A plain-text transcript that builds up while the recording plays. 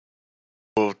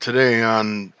So today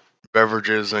on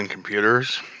Beverages and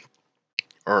Computers,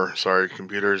 or sorry,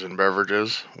 Computers and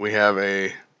Beverages, we have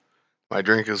my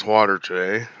drink is water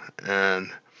today,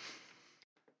 and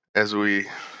as we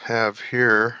have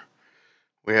here,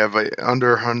 we have a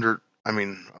under 1000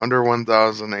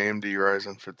 AMD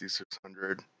Ryzen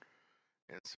 5600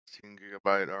 and 16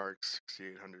 GB RX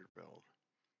 6800 build.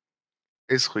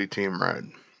 Basically Team Red.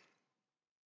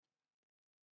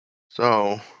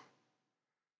 So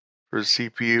for the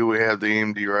CPU, we have the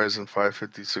AMD Ryzen 5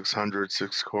 5600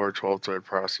 6-core 12-thread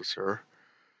processor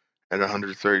at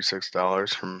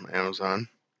 $136 from Amazon.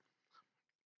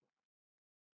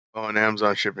 Oh, and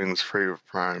Amazon shipping is free with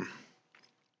Prime.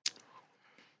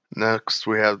 Next,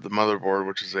 we have the motherboard,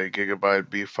 which is a Gigabyte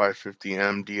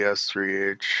B550M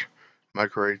DS3H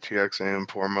Micro ATX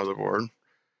AM4 motherboard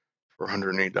for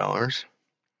 $108.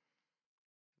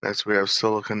 Next, we have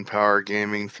Silicon Power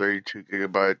Gaming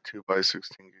 32GB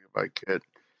 2x16GB kit,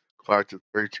 clocked at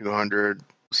 3200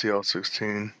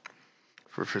 CL16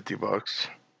 for $50.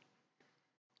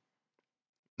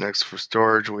 Next, for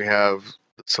storage, we have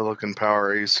the Silicon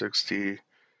Power A60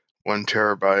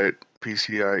 1TB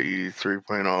PCIe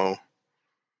 3.0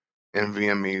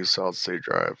 NVMe solid state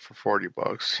drive for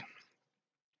 $40.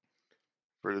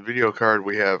 For the video card,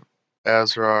 we have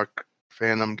ASRock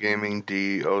Phantom Gaming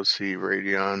D OC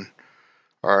Radeon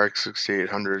RX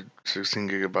 6800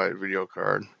 16GB video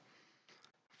card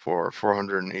for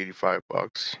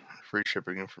 $485. Free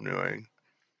shipping from Newegg.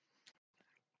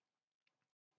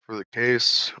 For the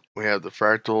case, we have the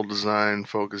Fractal Design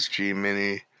Focus G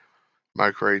Mini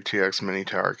Micro ATX Mini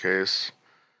Tower case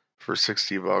for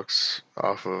 $60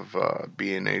 off of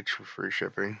B&H with free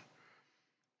shipping.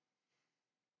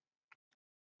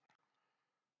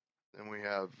 Then we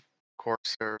have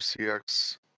Corsair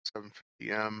CX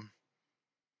 750M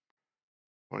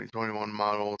 2021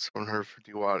 model,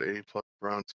 750 watt 80 plus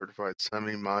round certified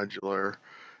semi-modular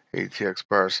ATX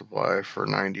power supply for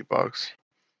 $90.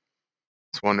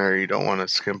 It's one area you don't want to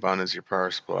skimp on is your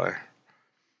power supply.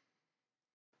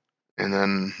 And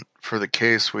then for the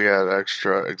case, we had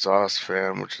extra exhaust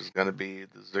fan, which is going to be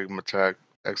the Sigmatech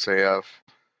XAF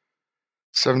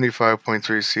 75.3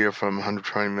 CFM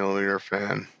 120mm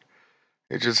fan.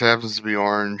 It just happens to be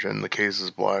orange and the case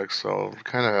is black, so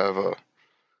kind of have a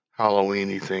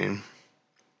Halloween-y theme.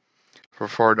 For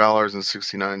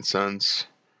 $4.69.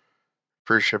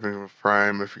 Free shipping with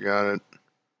Prime if you got it.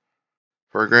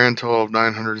 For a grand total of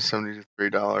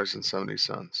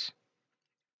 $973.70.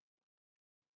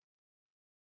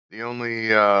 The only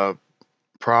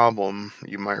problem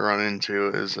you might run into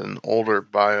is an older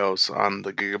BIOS on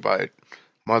the Gigabyte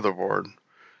motherboard.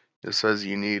 It says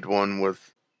you need one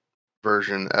with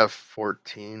version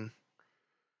F14.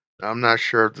 Now, I'm not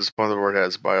sure if this motherboard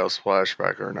has BIOS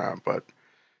flashback or not, but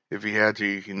if you had to,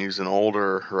 you can use an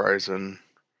older Ryzen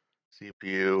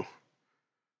CPU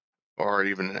or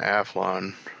even an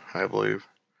Athlon, I believe,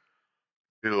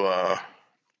 to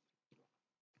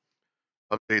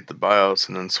update the BIOS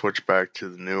and then switch back to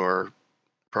the newer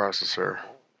processor.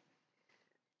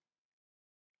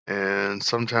 And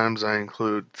sometimes I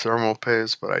include thermal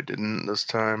paste, but I didn't this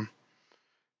time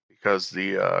because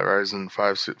the Ryzen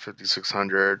 5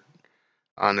 5600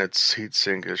 on its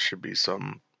heatsink, it should be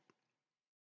some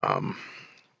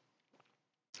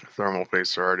thermal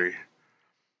paste already.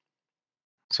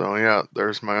 So yeah,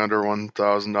 there's my under $1,000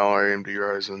 AMD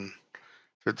Ryzen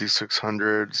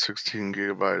 5600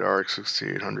 16GB RX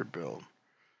 6800 build.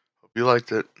 Hope you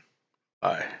liked it.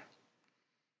 Bye.